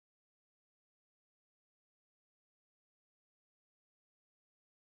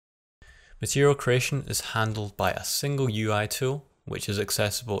Material creation is handled by a single UI tool, which is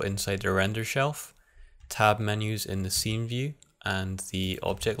accessible inside the render shelf, tab menus in the scene view and the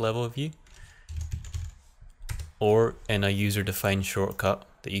object level view, or in a user-defined shortcut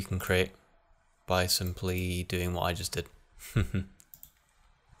that you can create by simply doing what I just did.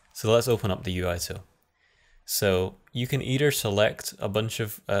 So let's open up the UI tool. So you can either select a bunch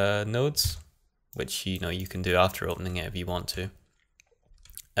of nodes, which you can do after opening it if you want to,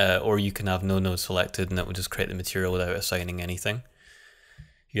 or you can have no node selected and it will just create the material without assigning anything.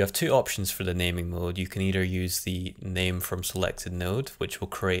 You have two options for the naming mode. You can either use the name from selected node, which will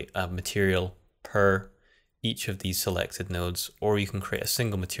create a material per each of these selected nodes, or you can create a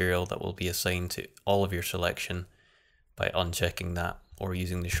single material that will be assigned to all of your selection by unchecking that or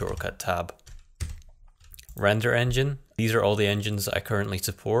using the shortcut tab. Render engine. These are all the engines that I currently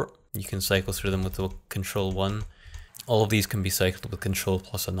support. You can cycle through them with the Control 1. All of these can be cycled with Control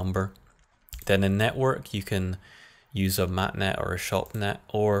plus a number. Then in network, you can use a matnet or a shopnet,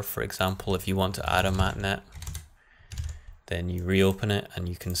 or for example, if you want to add a matnet, then you reopen it and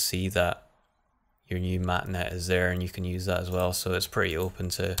you can see that your new matnet is there and you can use that as well. So it's pretty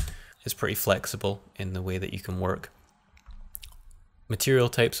it's pretty flexible in the way that you can work. Material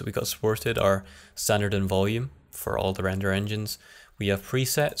types that we got supported are standard and volume for all the render engines. We have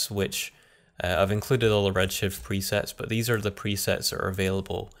presets, which I've included all the Redshift presets, but these are the presets that are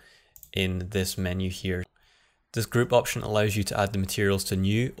available in this menu here. This group option allows you to add the materials to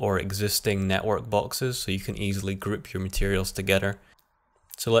new or existing network boxes, so you can easily group your materials together.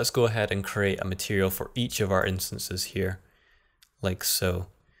 So let's go ahead and create a material for each of our instances here, like so.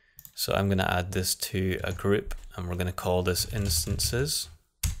 So I'm going to add this to a group and we're going to call this instances.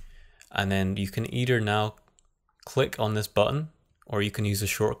 And then you can either now click on this button, or you can use the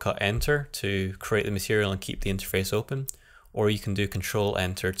shortcut enter to create the material and keep the interface open, or you can do Control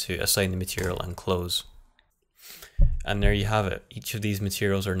enter to assign the material and close. And there you have it. Each of these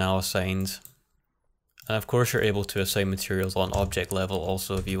materials are now assigned. And of course you're able to assign materials on object level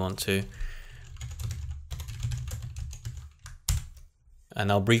also if you want to. And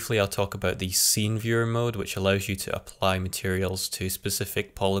now briefly I'll talk about the scene viewer mode, which allows you to apply materials to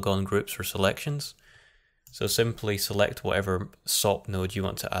specific polygon groups or selections. So simply select whatever SOP node you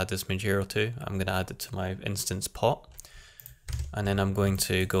want to add this material to. I'm going to add it to my instance pot. And then I'm going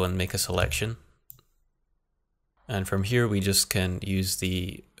to go and make a selection. And from here we just can use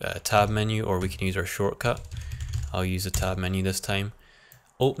the tab menu, or we can use our shortcut. I'll use the tab menu this time.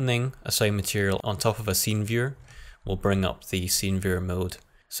 Opening assign material on top of a scene viewer will bring up the scene viewer mode.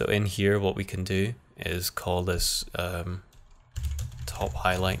 So in here what we can do is call this top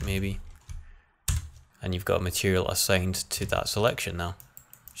highlight maybe. And you've got material assigned to that selection now,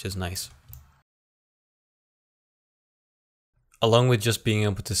 which is nice. Along with just being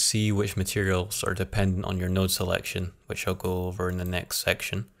able to see which materials are dependent on your node selection, which I'll go over in the next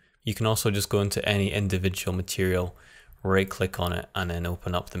section, you can also just go into any individual material, right click on it, and then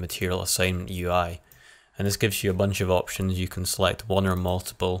open up the material assignment UI. And this gives you a bunch of options. You can select one or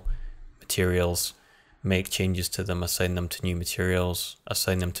multiple materials, make changes to them, assign them to new materials,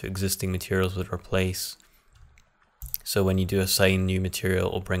 assign them to existing materials with replace. So when you do assign new material,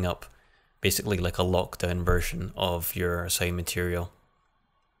 it will bring up basically like a lockdown version of your assigned material.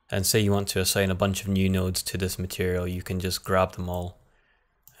 And say you want to assign a bunch of new nodes to this material, you can just grab them all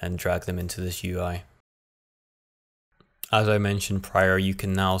and drag them into this UI. As I mentioned prior, you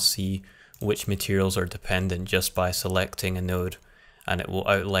can now see which materials are dependent just by selecting a node, and it will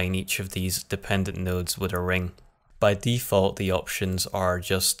outline each of these dependent nodes with a ring. By default, the options are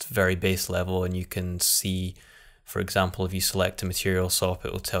just very base level, and you can see, for example, if you select a material SOP,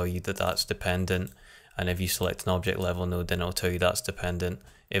 it will tell you that that's dependent, and if you select an object level node, then it will tell you that's dependent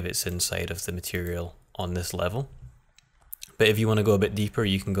if it's inside of the material on this level. But if you want to go a bit deeper,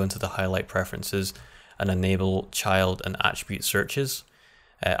 you can go into the highlight preferences and enable child and attribute searches.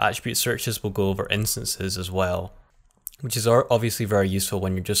 Attribute searches will go over instances as well, which is obviously very useful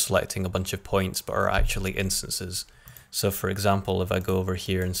when you're just selecting a bunch of points but are actually instances. So for example, if I go over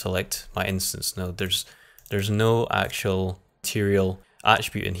here and select my instance node, there's no actual material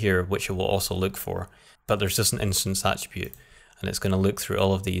attribute in here which it will also look for, but there's just an instance attribute, and it's going to look through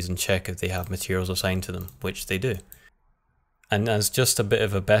all of these and check if they have materials assigned to them, which they do. And as just a bit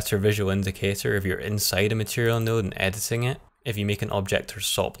of a better visual indicator, if you're inside a material node and editing it, if you make an object or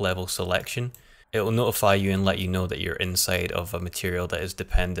SOP level selection, it will notify you and let you know that you're inside of a material that is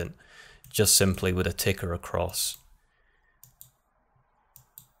dependent, just simply with a ticker across.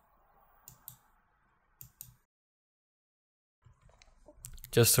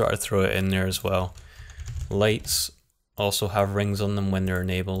 Just thought I'd throw it in there as well. Lights also have rings on them when they're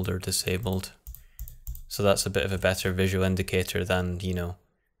enabled or disabled. So that's a bit of a better visual indicator than, you know,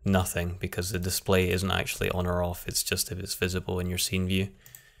 nothing, because the display isn't actually on or off, it's just if it's visible in your scene view.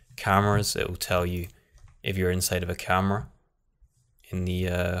 Cameras, it will tell you if you're inside of a camera in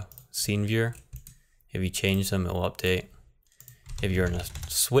the scene viewer. If you change them, it will update. If you're in a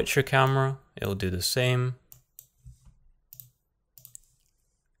switcher camera, it will do the same.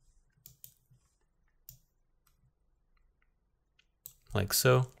 Like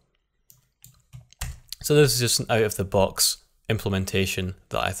so. So this is just an out of the box implementation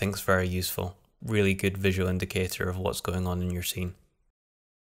that I think is very useful. Really good visual indicator of what's going on in your scene.